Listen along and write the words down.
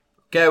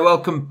Okay,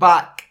 welcome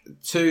back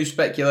to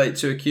Speculate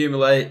to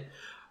Accumulate,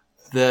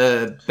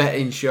 the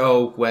betting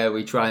show where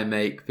we try and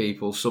make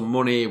people some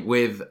money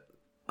with,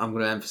 I'm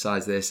going to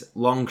emphasise this,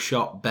 long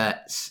shot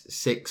bets,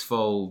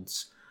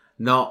 six-folds,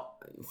 not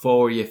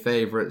four of your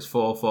favourites,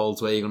 four-folds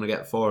where you're going to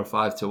get 4 or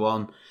 5 to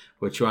 1.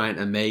 We're trying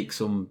to make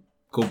some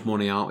good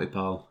money, aren't we,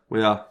 pal?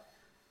 We are.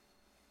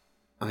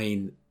 I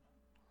mean,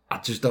 I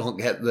just don't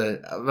get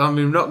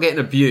we're not getting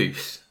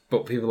abuse.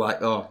 But people are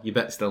like, oh, you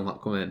bet still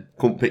not come in.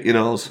 Couldn't pick your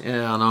nose.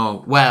 Yeah, I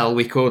know. Well,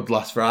 we could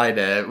last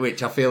Friday,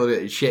 which I feel a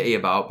bit shitty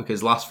about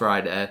because last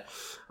Friday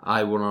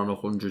I won on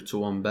 100 to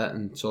 1 bet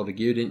and so did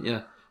you, didn't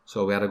you?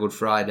 So we had a good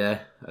Friday.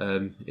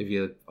 If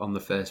you're on the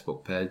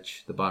Facebook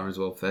page, the Byron's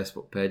World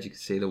Facebook page, you can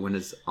see the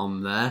winners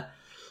on there.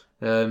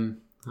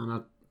 And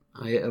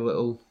I hit a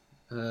little,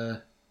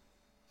 what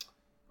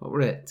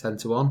were it, 10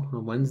 to 1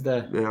 on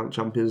Wednesday. Yeah,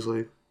 Champions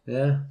League.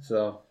 Yeah,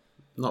 so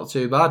not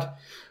too bad.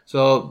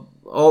 So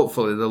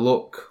hopefully the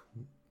luck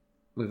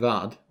we've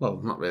had, well,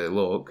 not really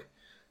luck,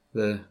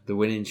 the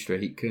winning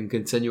streak can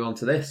continue on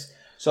to this.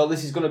 So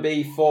this is going to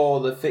be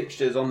for the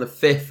fixtures on the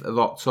 5th of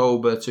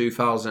October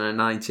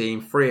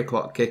 2019, 3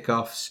 o'clock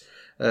kickoffs.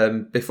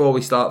 Before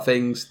we start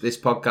things, this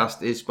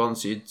podcast is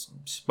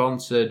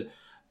sponsored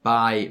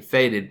by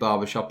Faded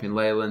Barbershop in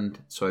Leyland.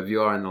 So if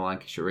you are in the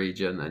Lancashire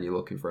region and you're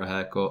looking for a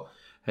haircut,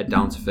 head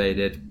down to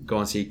Faded, go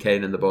and see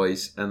Kane and the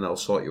boys and they'll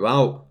sort you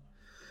out.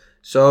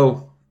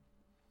 So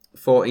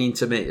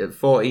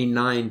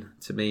 14-9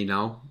 to me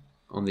now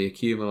on the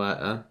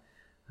accumulator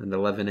and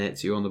 11-8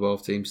 to you on the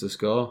both teams to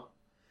score.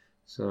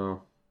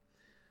 So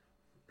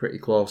pretty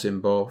close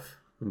in both.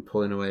 I'm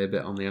pulling away a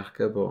bit on the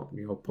ACCA, but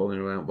you're pulling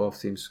away on both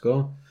teams to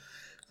score.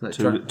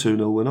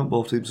 2-0 win on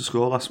both teams to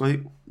score last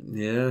week.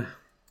 Yeah.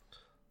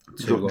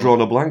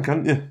 Drawn a blank,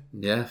 haven't you?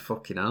 Yeah,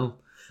 fucking hell.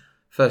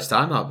 First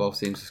time out both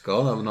teams to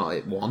score. I've not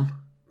hit one,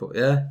 but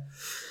yeah.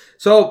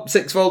 So,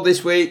 six-fold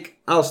this week.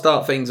 I'll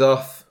start things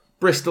off.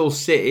 Bristol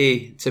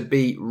City to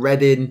beat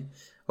Reading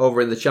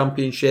over in the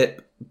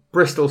Championship.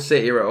 Bristol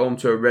City are at home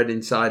to a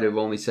Reading side who've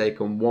only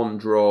taken one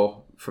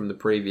draw from the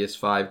previous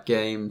 5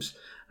 games.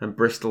 And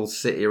Bristol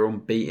City are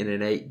unbeaten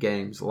in 8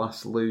 games,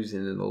 last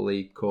losing in the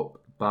League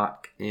Cup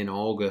back in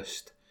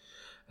August.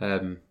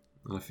 I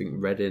think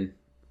Reading,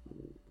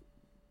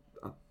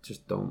 I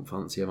just don't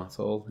fancy them at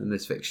all in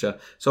this fixture.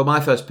 So my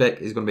first pick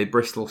is going to be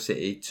Bristol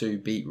City to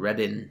beat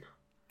Reading.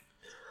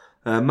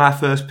 My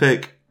first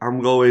pick,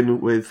 I'm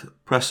going with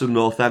Preston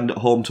North End at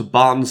home to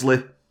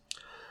Barnsley.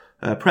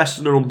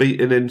 Preston are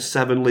unbeaten in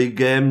 7 league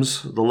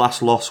games. The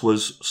last loss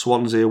was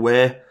Swansea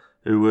away,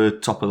 who were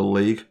top of the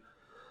league.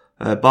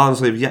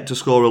 Barnsley have yet to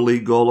score a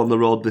league goal on the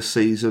road this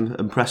season,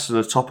 and Preston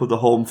are top of the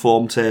home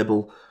form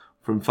table.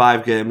 From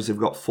 5 games, they've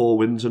got 4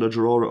 wins and a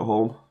draw at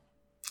home.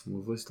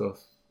 Lovely stuff.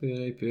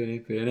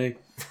 Peony.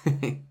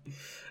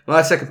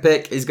 My second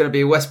pick is going to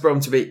be West Brom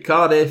to beat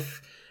Cardiff.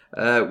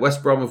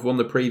 West Brom have won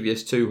the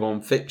previous 2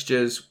 home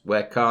fixtures,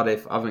 where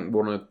Cardiff haven't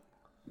won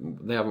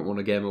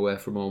a game away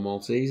from home all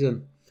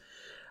season.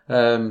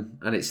 And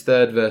it's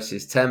 3rd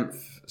versus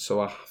 10th, so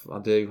I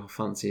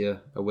fancy a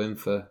win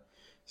for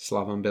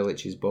Slaven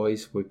Bilic's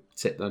boys. We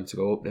tipped them to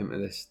go up, didn't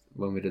we,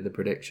 when we did the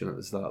prediction at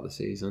the start of the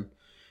season.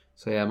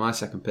 So yeah, my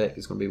second pick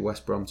is going to be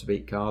West Brom to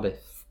beat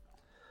Cardiff.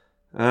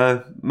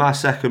 My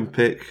second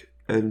pick,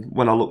 and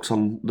when I looked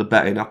on the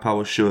betting app, I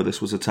was sure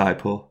this was a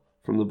typo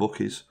from the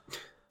bookies.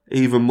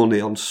 Even money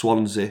on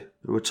Swansea,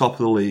 who are top of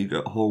the league,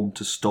 at home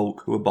to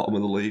Stoke, who are bottom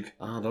of the league.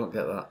 I don't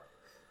get that.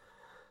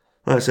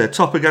 Like I say,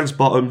 top against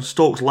bottom.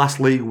 Stoke's last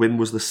league win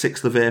was the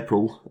 6th of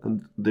April,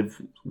 and they've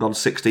gone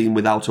 16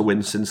 without a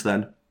win since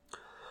then.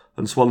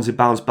 And Swansea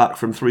bounced back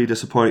from 3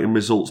 disappointing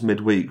results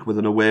midweek with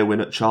an away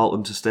win at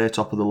Charlton to stay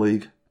top of the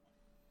league.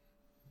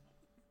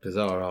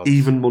 Bizarre odds.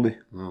 Even money.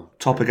 Oh,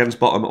 top against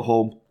bottom at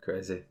home.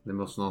 Crazy. They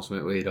must know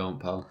something we don't,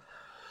 pal.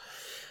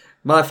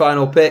 My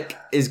final pick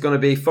is going to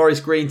be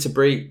Forest Green to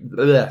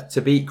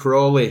beat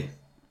Crawley.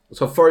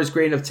 So Forest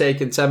Green have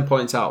taken 10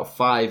 points out of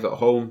 5 at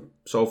home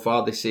so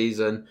far this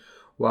season,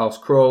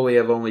 whilst Crawley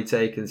have only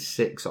taken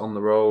 6 on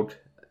the road.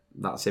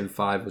 That's in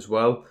 5 as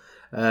well.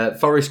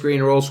 Forest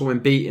Green are also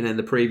unbeaten in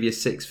the previous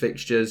 6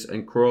 fixtures,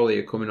 and Crawley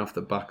are coming off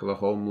the back of a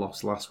home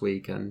loss last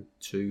weekend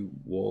to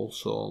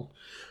Walsall.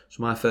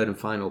 So my third and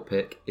final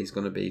pick is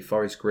going to be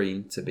Forest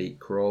Green to beat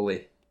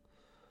Crawley.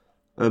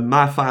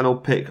 My final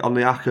pick on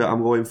the ACCA,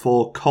 I'm going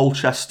for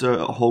Colchester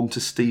at home to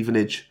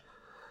Stevenage.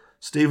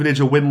 Stevenage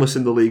are winless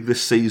in the league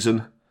this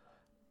season,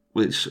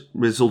 which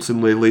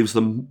resultingly leaves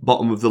them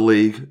bottom of the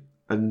league.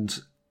 And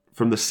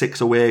from the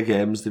 6 away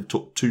games, they've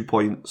took 2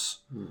 points.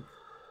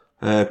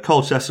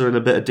 Colchester in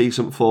a bit of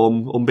decent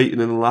form,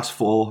 unbeaten in the last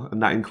 4,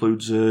 and that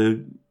includes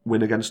a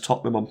win against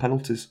Tottenham on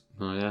penalties.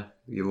 Oh yeah,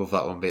 you love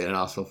that one being an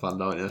Arsenal fan,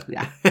 don't you?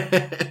 Yeah.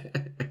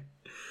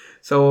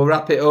 So we'll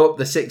wrap it up.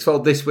 The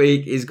sixfold this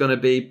week is going to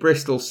be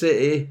Bristol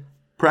City,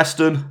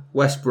 Preston,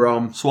 West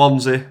Brom,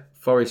 Swansea,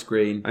 Forest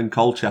Green, and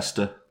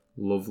Colchester.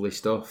 Lovely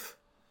stuff.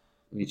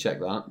 Have you checked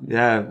that?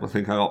 Yeah, I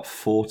think I got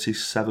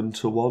 47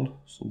 to 1.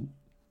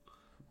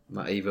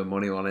 That even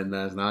money one in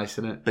there is nice,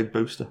 isn't it? Big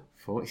booster.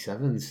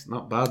 47's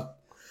not bad.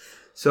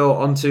 So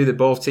on to the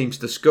both teams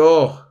to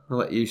score. I'll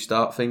let you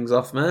start things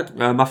off, mate.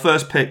 My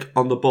first pick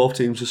on the both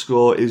teams to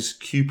score is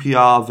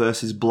QPR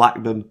versus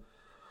Blackburn.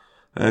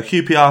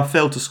 QPR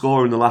failed to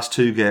score in the last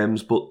 2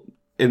 games, but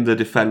in the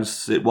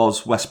defence it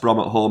was West Brom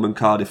at home and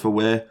Cardiff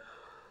away.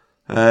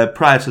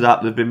 Prior to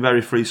that, they've been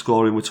very free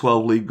scoring with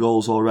 12 league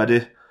goals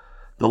already.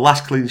 The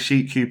last clean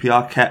sheet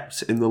QPR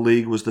kept in the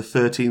league was the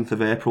 13th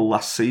of April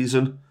last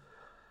season.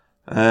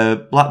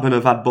 Blackburn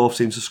have had both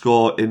teams to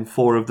score in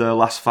 4 of their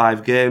last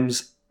 5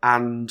 games,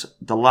 and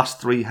the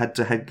last 3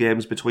 head-to-head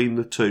games between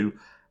the two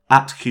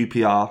at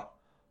QPR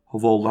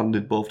have all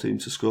landed both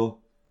teams to score.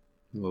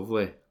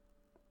 Lovely.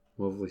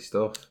 Lovely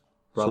stuff.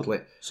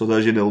 Bradley. So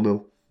there's your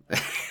 0-0.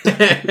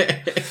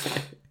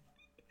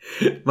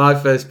 My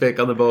first pick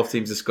on the both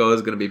teams to score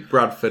is going to be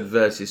Bradford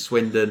versus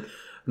Swindon.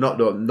 Not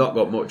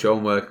got much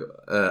homework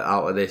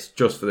out of this,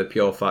 just for the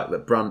pure fact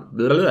that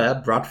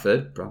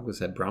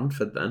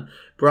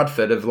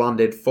Bradford have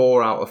landed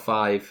 4 out of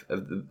 5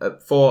 of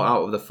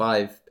the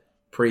 5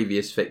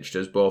 previous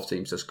fixtures, both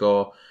teams to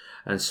score,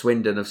 and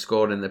Swindon have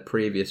scored in the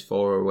previous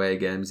 4 away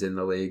games in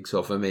the league.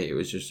 So for me, it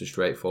was just a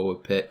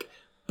straightforward pick.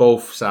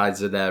 Both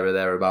sides are there or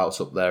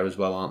thereabouts up there as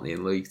well, aren't they,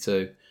 in League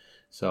 2?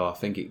 So I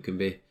think it can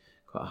be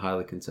quite a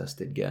highly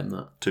contested game,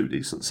 that. 2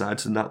 decent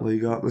sides in that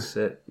league, aren't they? That's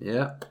it,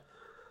 yeah.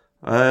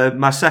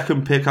 My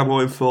second pick, I'm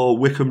going for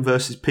Wycombe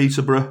versus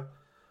Peterborough.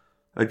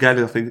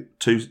 Again, I think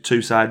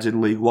two sides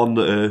in League 1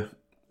 that are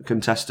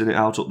contesting it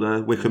out up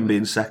there. Wycombe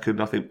being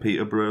second, I think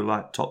Peterborough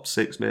like top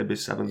 6, maybe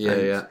 7th.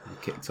 Yeah,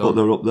 kicked but on.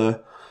 they're up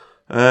there.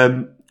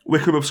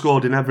 Wycombe have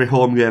scored in every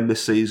home game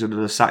this season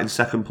and are sat in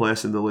second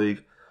place in the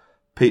league.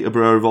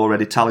 Peterborough have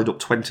already tallied up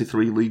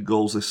 23 league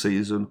goals this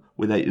season,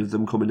 with 8 of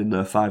them coming in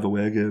their 5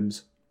 away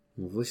games.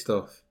 Lovely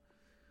stuff.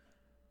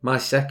 My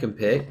second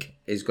pick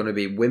is going to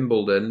be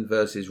Wimbledon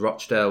versus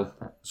Rochdale.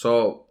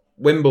 So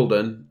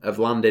Wimbledon have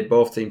landed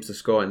both teams to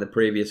score in the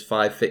previous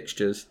 5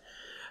 fixtures,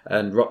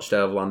 and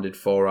Rochdale have landed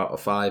 4 out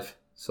of 5.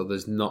 So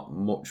there's not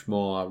much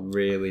more I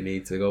really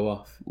need to go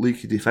off.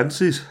 Leaky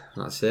defences.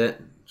 That's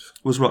it.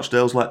 Was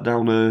Rochdale's let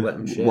down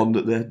shit. one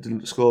that they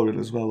didn't score in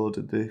as well, or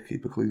did they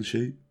keep a clean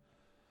sheet?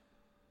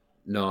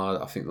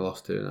 No, I think they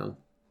lost 2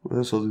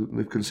 now. So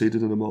they've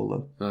conceded in them all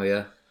then. Oh,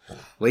 yeah.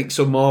 Leak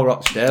some more,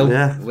 Rochdale.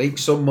 Yeah. Leak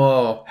some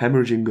more.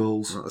 Hemorrhaging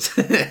goals.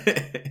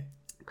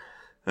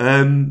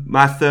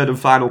 My third and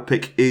final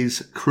pick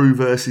is Crewe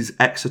versus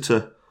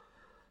Exeter.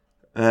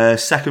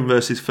 Second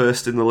versus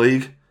first in the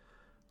league.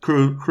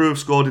 Crewe have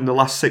scored in the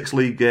last 6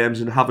 league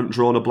games and haven't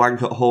drawn a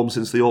blank at home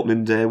since the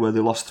opening day, where they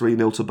lost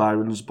 3-0 to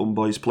Byron's bum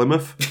boys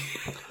Plymouth.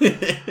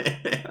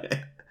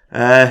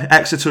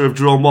 Exeter have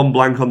drawn 1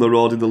 blank on the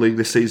road in the league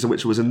this season,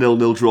 which was a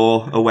 0-0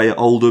 draw away at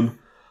Oldham,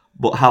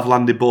 but have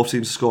landed both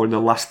teams to score in the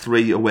last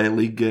 3 away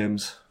league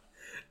games.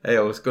 Hey,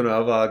 I was going to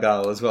have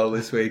Argyle as well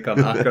this week on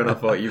Hacker, and I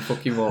thought, you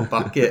fucking won't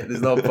back it.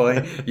 There's no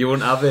point. You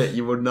wouldn't have it.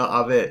 You would not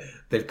have it.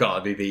 They've got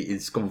to be beating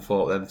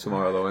Scunthorpe then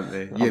tomorrow, though, won't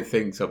they? You'd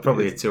think so.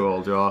 Probably a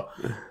 2-2 draw.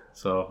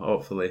 So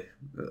hopefully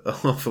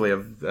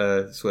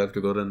I've swerved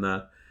a good in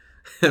there.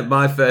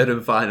 My third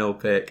and final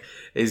pick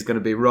is going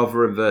to be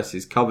Rotherham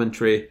versus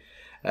Coventry.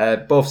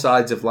 Both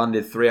sides have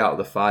landed 3 out of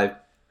the 5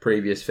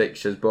 previous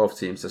fixtures, both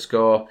teams to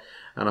score,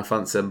 and I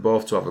fancy them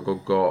both to have a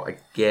good go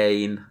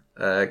again.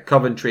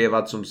 Coventry have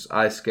had some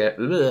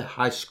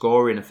high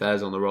scoring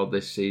affairs on the road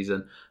this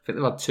season. I think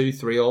they've had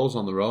 2-3-0s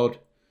on the road,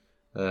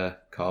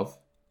 Cov,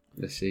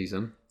 this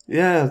season.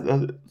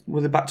 Yeah,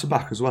 were they back to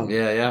back as well?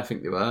 Yeah, I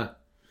think they were.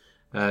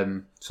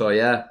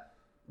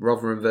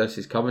 Rotherham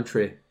versus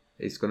Coventry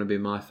is going to be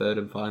my third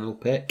and final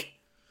pick.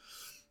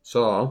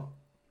 So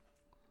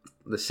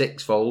the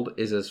sixfold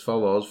is as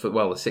follows.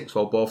 The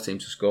sixfold both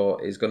teams to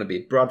score is going to be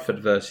Bradford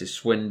versus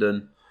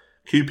Swindon,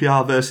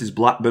 QPR versus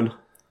Blackburn,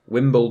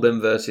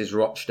 Wimbledon versus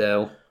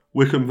Rochdale,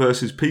 Wycombe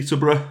versus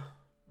Peterborough,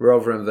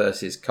 Rotherham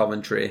versus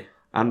Coventry,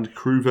 and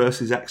Crewe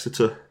versus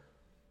Exeter.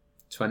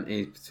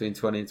 Between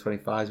 20 and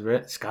 25 is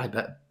it? Sky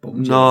Bet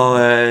bummed you.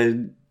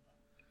 No,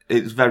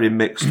 it's very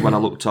mixed. When I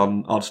looked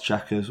on Odds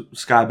Checker,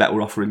 Sky Bet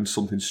were offering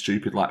something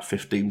stupid like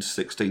 15 to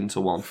 16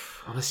 to 1.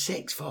 On a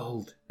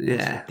sixfold? Yeah.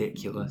 That's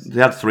ridiculous.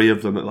 They had 3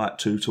 of them at like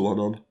 2 to 1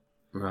 on.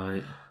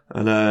 Right.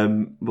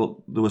 And but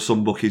there were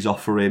some bookies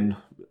offering,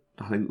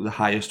 I think the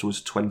highest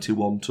was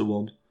 21 to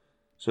 1.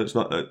 So it's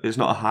not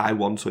a high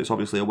one, so it's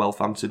obviously a well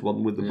fancied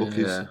one with the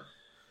bookies. Yeah.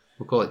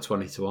 We'll call it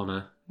 20 to 1,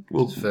 eh?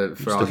 Well, for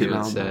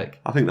argument's sake.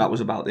 I think that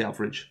was about the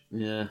average.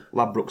 Yeah.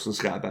 Ladbrokes and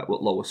Sky Bet were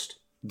lowest.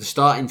 They're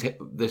starting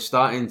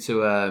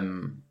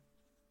to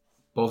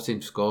both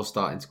teams' scores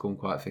starting to come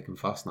quite thick and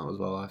fast now as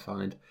well, I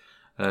find.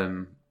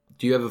 Do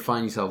you ever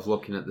find yourself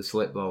looking at the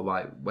slip though,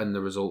 like when the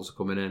results are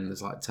coming in,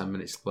 there's like 10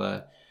 minutes to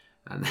play,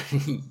 and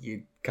then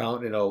you're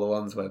counting all the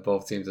ones where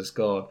both teams have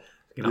scored?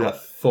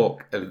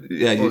 Fuck.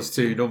 Those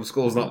 2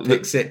 numbskulls not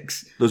pick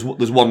 6. There's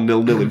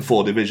 1-0 in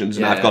 4 divisions,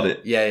 and I've got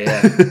it.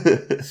 Yeah.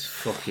 It's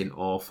fucking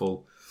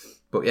awful.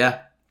 But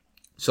yeah.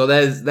 So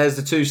there's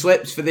the 2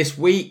 slips for this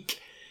week.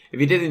 If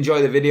you did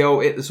enjoy the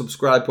video, hit the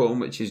subscribe button,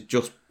 which is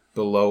just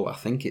below. I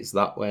think it's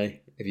that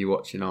way if you're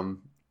watching on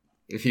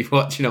if you're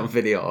watching on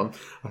video,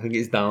 I think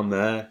it's down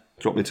there.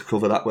 Do you want me to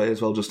cover that way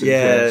as well, just in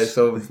Yeah, case?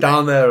 so it's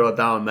down there or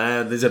down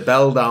there. There's a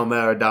bell down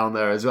there or down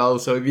there as well.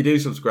 So if you do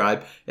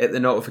subscribe, hit the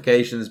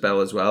notifications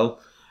bell as well.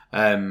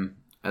 And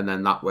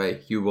then that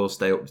way you will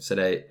stay up to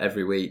date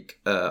every week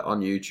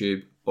on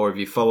YouTube. Or if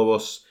you follow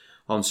us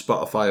on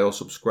Spotify or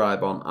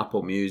subscribe on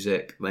Apple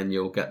Music, then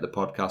you'll get the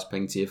podcast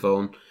ping to your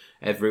phone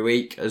every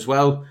week as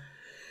well.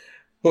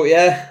 But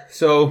yeah,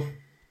 so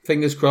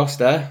fingers crossed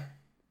there.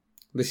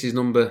 This is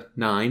number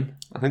 9.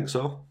 I think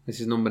so. This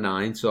is number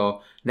 9.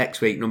 So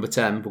next week, number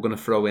 10, we're going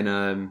to throw in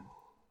a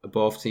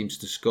both teams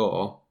to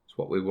score. That's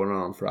what we won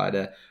on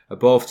Friday. A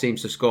both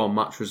teams to score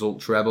match result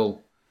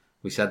treble.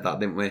 We said that,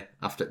 didn't we,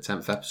 after the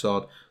 10th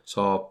episode.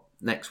 So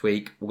next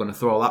week, we're going to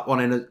throw that one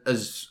in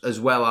as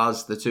well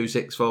as the 2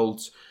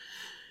 6-folds.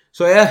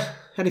 So yeah,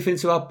 anything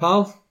to add,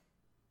 pal?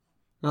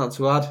 Not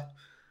to add.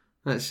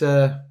 Let's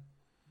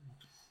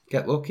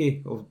get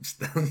lucky. Or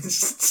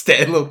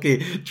stay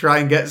lucky. Try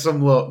and get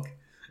some luck.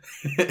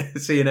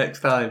 See you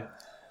next time.